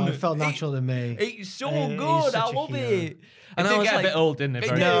 Oh, it felt natural to me. It's so He's good. such I a love hero. it. And it did get a bit old, didn't it?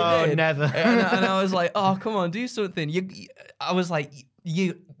 Very No, did. never. and I was like, oh, come on, do something. I was like,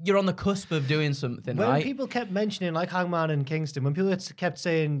 you're on the cusp of doing something, When right? people kept mentioning, like Hangman and Kingston, when people kept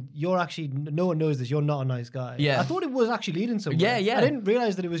saying, you're actually, no one knows this, you're not a nice guy. Yeah. I thought it was actually leading somewhere. Yeah. I didn't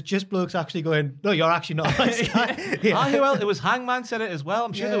realize that it was just blokes actually going, no, you're actually not a nice guy. Who else? It was Hangman said it as well.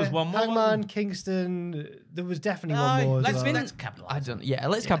 I'm sure there was one more. Hangman, Kingston, there was definitely one more. as well. Let's capitalize.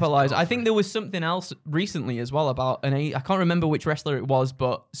 Let's capitalize. I think there was something else recently as well about I can't remember which wrestler it was,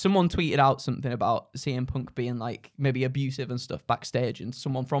 but someone tweeted out something about CM Punk being like maybe abusive and stuff backstage, and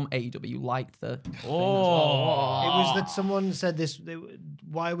someone from AEW liked the thing as well. It was that someone said this.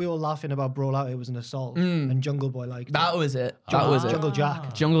 Why are we all laughing about Brawl Out? It was an assault, and Jungle Boy liked That it. was it. Jungle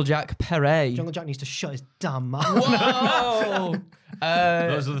Jack. Jungle Jack Perret. Jungle Jack needs to shut his damn mouth. Whoa!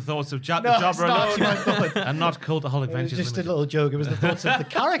 Those are the thoughts of Jack the Jobber alone, and not Cultaholic It was Ventures just a Limited. little joke. It was the thoughts of the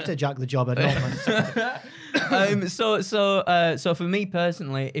character Jack the Jobber, not myself. So for me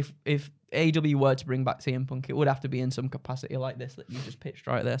personally, if AEW were to bring back CM Punk, it would have to be in some capacity like this that you just pitched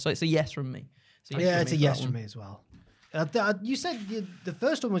right there. So it's a yes from me. It's a yes from me as well. You said the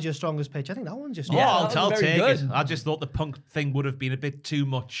first one was your strongest pitch. I think that one's just I'll very take good. it. I just thought the Punk thing would have been a bit too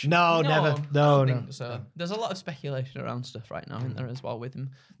much. No, never. I No, don't no. think so. There's a lot of speculation around stuff right now, isn't there, as well, with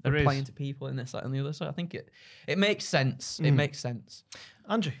him There is. playing to people in this, that, and the other. So I think it makes sense. It makes sense.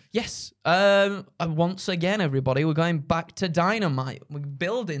 Andrew. Yes. Once again, everybody, we're going back to Dynamite. We're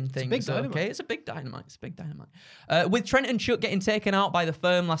building things. big Dynamite. Okay, it's a big Dynamite. With Trent and Chuck getting taken out by the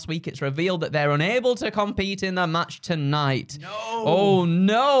Firm last week, it's revealed that they're unable to compete in the match tonight. No. Oh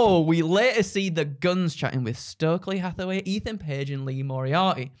no! We later see the Guns chatting with Stokely Hathaway, Ethan Page, and Lee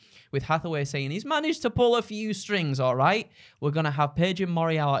Moriarty. With Hathaway saying he's managed to pull a few strings, all right? We're going to have Page and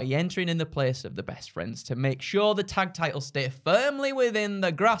Moriarty entering in the place of the Best Friends to make sure the tag titles stay firmly within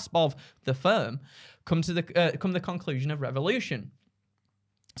the grasp of the Firm come the conclusion of Revolution.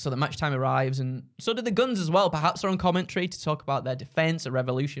 So the match time arrives, and so do the Guns as well. Perhaps they're on commentary to talk about their defense at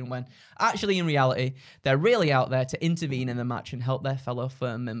Revolution, when actually in reality, they're really out there to intervene in the match and help their fellow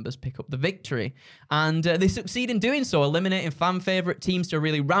Firm members pick up the victory. And they succeed in doing so, eliminating fan favorite teams to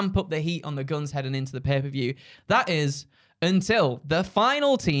really ramp up the heat on the Guns heading into the pay-per-view. That is until the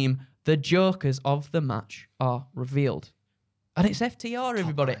final team, the Jokers of the match, are revealed. And it's FTR,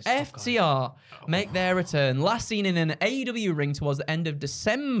 everybody. FTR make their return. Last seen in an AEW ring towards the end of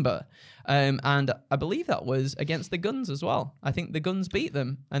December. And I believe that was against the Guns as well. I think the Guns beat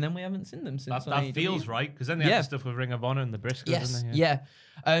them, and then we haven't seen them since. That feels right, because then they had the stuff with Ring of Honor and the Briscoes, Yes, didn't they? yeah.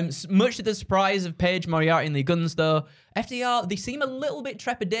 Much to the surprise of Page, Moriarty, and the Guns, though, FTR, they seem a little bit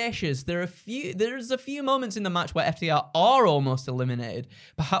trepidatious. There's a few moments in the match where FTR are almost eliminated,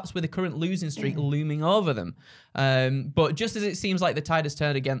 perhaps with the current losing streak looming over them. But just as it seems like the tide has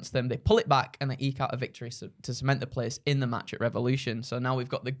turned against them, they pull it back and they eke out a victory to cement the place in the match at Revolution. So now we've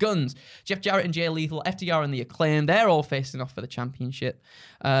got the Guns, Jeff Jarrett and Jay Lethal, FTR and the Acclaim. They're all facing off for the championship.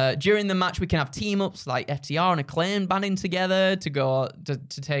 During the match, we can have team-ups like FTR and Acclaim banding together to go to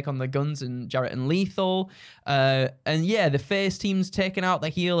take on the Guns and Jarrett and Lethal. And yeah, the face team's taking out the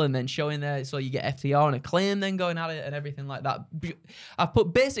heel and then showing there, so you get FTR and Acclaim then going at it and everything like that.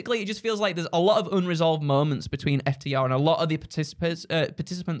 Basically, it just feels like there's a lot of unresolved moments between FTR and a lot of the participants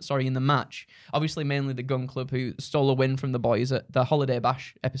in the match. Obviously, mainly the Gun Club, who stole a win from the boys at the Holiday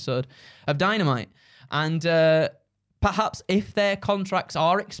Bash episode of Dynamite. And perhaps if their contracts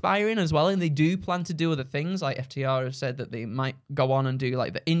are expiring as well, and they do plan to do other things, like FTR have said that they might go on and do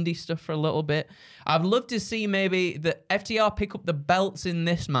like the indie stuff for a little bit. I'd love to see maybe the FTR pick up the belts in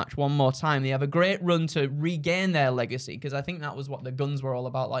this match one more time. They have a great run to regain their legacy, because I think that was what the Guns were all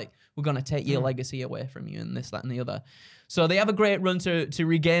about. Like, we're going to take your legacy away from you and this, that, and the other. So they have a great run to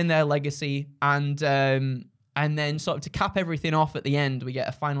regain their legacy, and And then sort of to cap everything off at the end, we get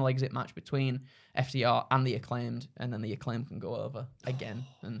a final exit match between FTR and the Acclaimed, and then the Acclaimed can go over again.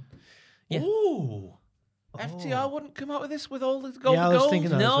 And yeah. Ooh. FTR wouldn't come out with this with all the gold. Yeah, I was thinking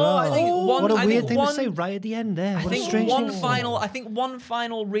that as No, well. I think one. What a I weird think thing one, to say right at the end there. I What a think strange one thing to say. final. I think one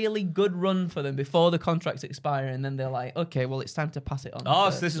final really good run for them before the contracts expire, and then they're like, okay, well, it's time to pass it on. Oh,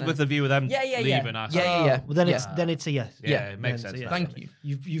 first, so this is then. with the view of them leaving us. Yeah. Well, then Yeah. it's a yes. Yeah, it makes sense. Yes. Thank you.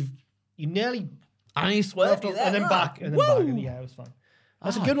 You nearly And he swerved and then back and then back. And yeah, it was fun.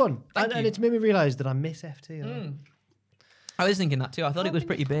 That's a good one. And it's made me realise that I miss FTR. I was thinking that too. I thought it was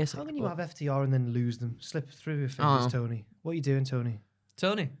pretty basic. How can you have FTR and then lose them? Slip through your Oh. fingers, Tony. What are you doing, Tony?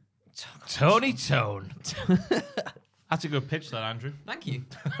 Tony? Tony Tone. That's a good pitch, that Andrew. Thank you.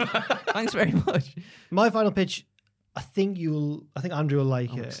 Thanks very much. My final pitch, I think Andrew will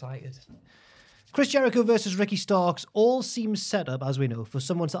like I'm it. excited. Chris Jericho versus Ricky Starks all seems set up, as we know, for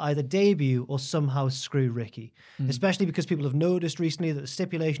someone to either debut or somehow screw Ricky. Especially because people have noticed recently that the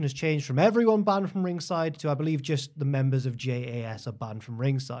stipulation has changed from everyone banned from ringside to, I believe, just the members of JAS are banned from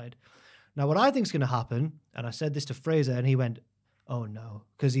ringside. Now, what I think is going to happen, and I said this to Fraser, and he went, oh no,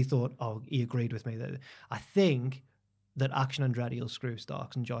 because he thought, he agreed with me. That I think that Action Andretti will screw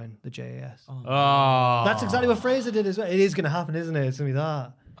Starks and join the JAS. Oh. That's exactly what Fraser did as well. It is going to happen, isn't it? It's going to be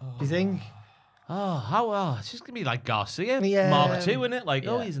that. Do you think? It's just going to be like Garcia. Yeah. Mark II, isn't it? Like,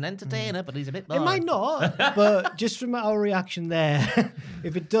 he's an entertainer, but he's a bit It might not, but just from our reaction there,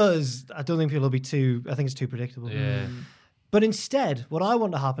 if it does, I don't think people will be I think it's too predictable. Yeah. But instead, what I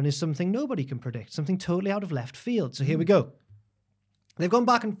want to happen is something nobody can predict, something totally out of left field. So here we go. They've gone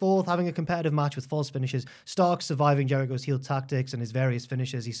back and forth, having a competitive match with false finishes. Starks surviving Jericho's heel tactics and his various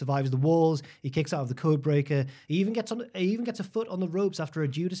finishes. He survives the walls. He kicks out of the code breaker. He even gets a foot on the ropes after a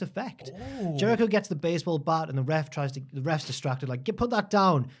Judas effect. Ooh. Jericho gets the baseball bat, and the ref's distracted. Like, put that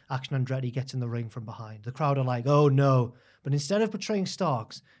down. Action Andretti gets in the ring from behind. The crowd are like, oh no. But instead of betraying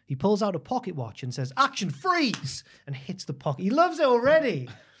Starks, he pulls out a pocket watch and says, "Action, freeze!" and hits the pocket. He loves it already.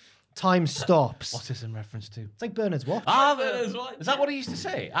 Time stops. What's this in reference to? It's like Bernard's watch. Is that what he used to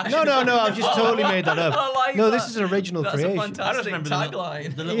say? No, I've just totally made that up. I like no, that. this is an original That's creation. a fantastic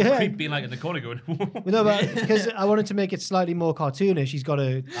tagline. The little creep being like in the corner going. No, but because I wanted to make it slightly more cartoonish, he's got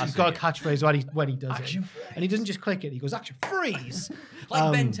a catchphrase when he does Action it, freeze. and he doesn't just click it. He goes action freeze.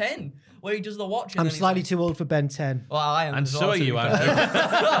 Like Ben 10, where he does the watch. And I'm then he's slightly like, too old for Ben 10. Well, I am. And as so well, are to you, be fair.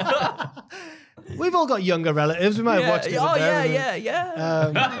 Andrew. We've all got younger relatives. We might have watched it. Oh, with them.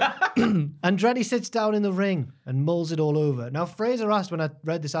 yeah. Andretti sits down in the ring and mulls it all over. Now, Fraser asked when I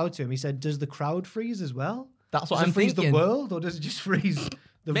read this out to him, he said, does the crowd freeze as well? That's what does I'm it freeze thinking. the world, or does it just freeze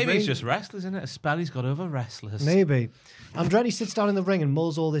the Maybe ring? it's just wrestlers, isn't it? A spell he's got over wrestlers. Maybe. Andretti sits down in the ring and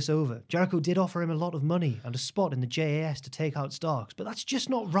mulls all this over. Jericho did offer him a lot of money and a spot in the JAS to take out Starks, but that's just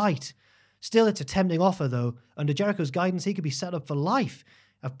not right. Still, it's a tempting offer, though. Under Jericho's guidance, he could be set up for life.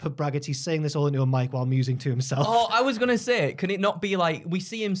 I've put brackets, he's saying this all into a mic while musing to himself. Oh, I was going to say, can it not be like, we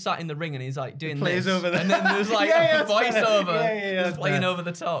see him sat in the ring and he's like doing Plays this. over there. And then there's like Yeah, a voiceover. Just playing fair. over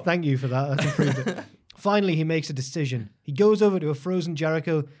the top. Thank you for that. That's improved it. Finally, he makes a decision. He goes over to a frozen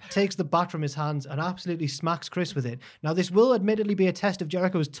Jericho, takes the bat from his hands, and absolutely smacks Chris with it. Now, this will admittedly be a test of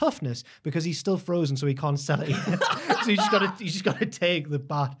Jericho's toughness because he's still frozen, so he can't sell it yet. So you just got to take the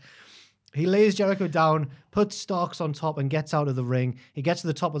bat. He lays Jericho down, puts Starks on top, and gets out of the ring. He gets to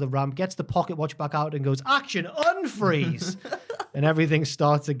the top of the ramp, gets the pocket watch back out, and goes, "Action, unfreeze!" And everything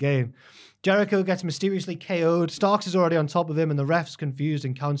starts again. Jericho gets mysteriously KO'd. Starks is already on top of him, and the ref's confused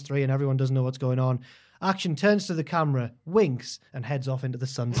and counts 3, and everyone doesn't know what's going on. Action turns to the camera, winks, and heads off into the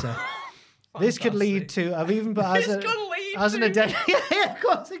sunset. This could lead to... I've even put as an addendum. Yeah, of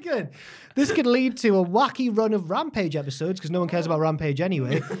course it could. This could lead to a wacky run of Rampage episodes, because no one cares about Rampage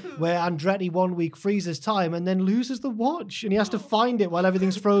anyway, where Andretti 1 week freezes time and then loses the watch, and he has to find it while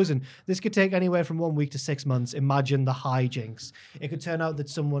everything's frozen. This could take anywhere from 1 week to 6 months. Imagine the hijinks. It could turn out that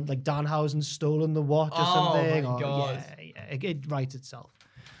someone like Danhausen's stolen the watch or something. Oh my God. Yeah, it writes itself.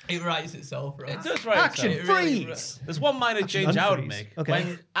 It writes itself, right? It does write Action, itself. freeze! There's one minor change I would make. Okay.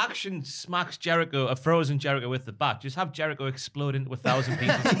 When Action smacks Jericho, a frozen Jericho with the bat, just have Jericho explode into 1,000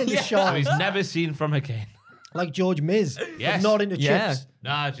 pieces. So he's never seen from again. Like George Miz. Yes. Not into Yeah. chips.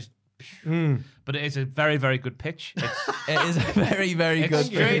 Nah, just... But it is a very, very good pitch. It is a very, very It's good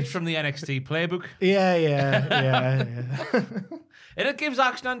straight pitch. from the NXT playbook. Yeah. And it gives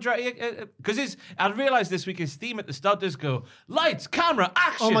Action Andretti... Because I realised this week his theme at the start does go, lights, camera,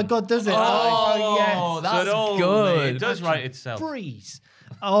 action! Oh my God, does it? Oh, yes. that's So good. It does write itself. Freeze.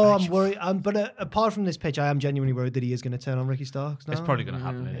 Oh, I'm worried. But apart from this pitch, I am genuinely worried that he is going to turn on Ricky Starks now. It's probably going to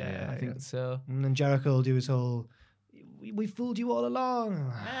happen. I think so. And then Jericho will do his whole... we fooled you all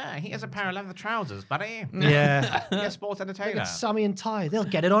along. Here's a pair of leather trousers, buddy. Yeah. Yeah, sports entertainer. Look at Sammy and Ty. They'll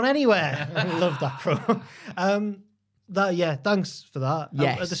get it on anywhere. I love that promo. Thanks for that.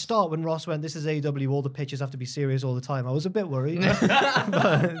 Yes. At the start, when Ross went, this is AEW, all the pitches have to be serious all the time, I was a bit worried.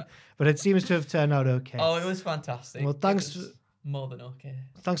 but it seems to have turned out okay. Oh, it was fantastic. Well, thanks. More than okay.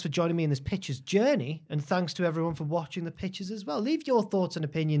 Thanks for joining me in this Pitches journey, and thanks to everyone for watching the pitches as well. Leave your thoughts and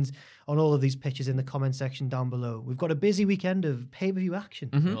opinions on all of these pitches in the comment section down below. We've got a busy weekend of pay-per-view action.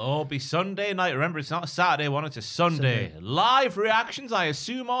 It'll all be Sunday night. Remember, it's not a Saturday one, it's a Sunday. Live reactions, I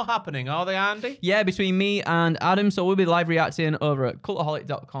assume, are happening, are they, Andy? Yeah, between me and Adam. So we'll be live reacting over at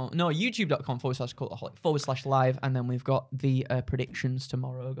youtube.com/cultaholic/live, and then we've got the predictions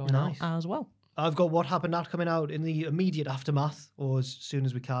tomorrow going on as well. I've got What Happened At coming out in the immediate aftermath, or as soon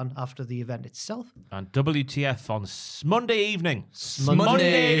as we can after the event itself. And WTF on Monday evening.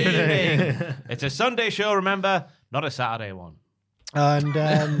 Monday evening. It's a Sunday show, remember, not a Saturday one. And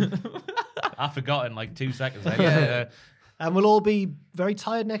I forgot in like 2 seconds. And we'll all be very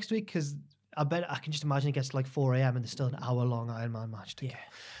tired next week because I can just imagine it gets to like 4 a.m. and there's still an hour-long Iron Man match to go.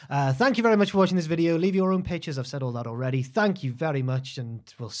 Thank you very much for watching this video. Leave your own pictures. I've said all that already. Thank you very much, and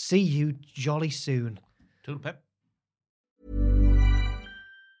we'll see you jolly soon. Toodle pip.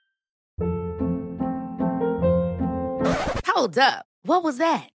 Hold up. What was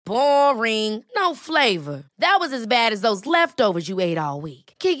that? Boring. No flavor. That was as bad as those leftovers you ate all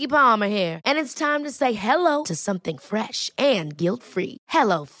week. Keke Palmer here, and it's time to say hello to something fresh and guilt-free.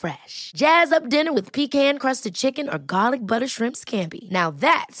 Hello Fresh. Jazz up dinner with pecan-crusted chicken or garlic butter shrimp scampi. Now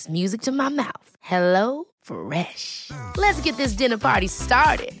that's music to my mouth. Hello Fresh. Let's get this dinner party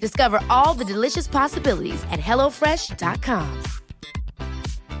started. Discover all the delicious possibilities at HelloFresh.com.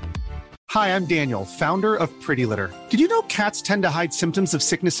 Hi, I'm Daniel, founder of Pretty Litter. Did you know cats tend to hide symptoms of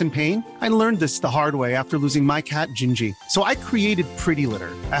sickness and pain? I learned this the hard way after losing my cat, Gingy. So I created Pretty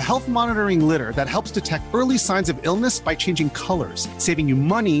Litter, a health monitoring litter that helps detect early signs of illness by changing colors, saving you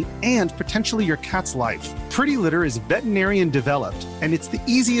money and potentially your cat's life. Pretty Litter is veterinarian developed, and it's the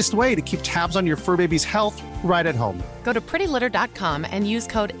easiest way to keep tabs on your fur baby's health right at home. Go to prettylitter.com and use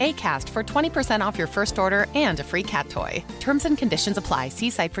code ACAST for 20% off your first order and a free cat toy. Terms and conditions apply. See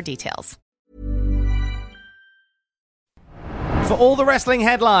site for details. For all the wrestling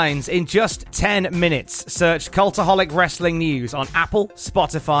headlines in just 10 minutes, search Cultaholic Wrestling News on Apple,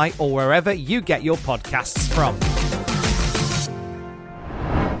 Spotify, or wherever you get your podcasts from.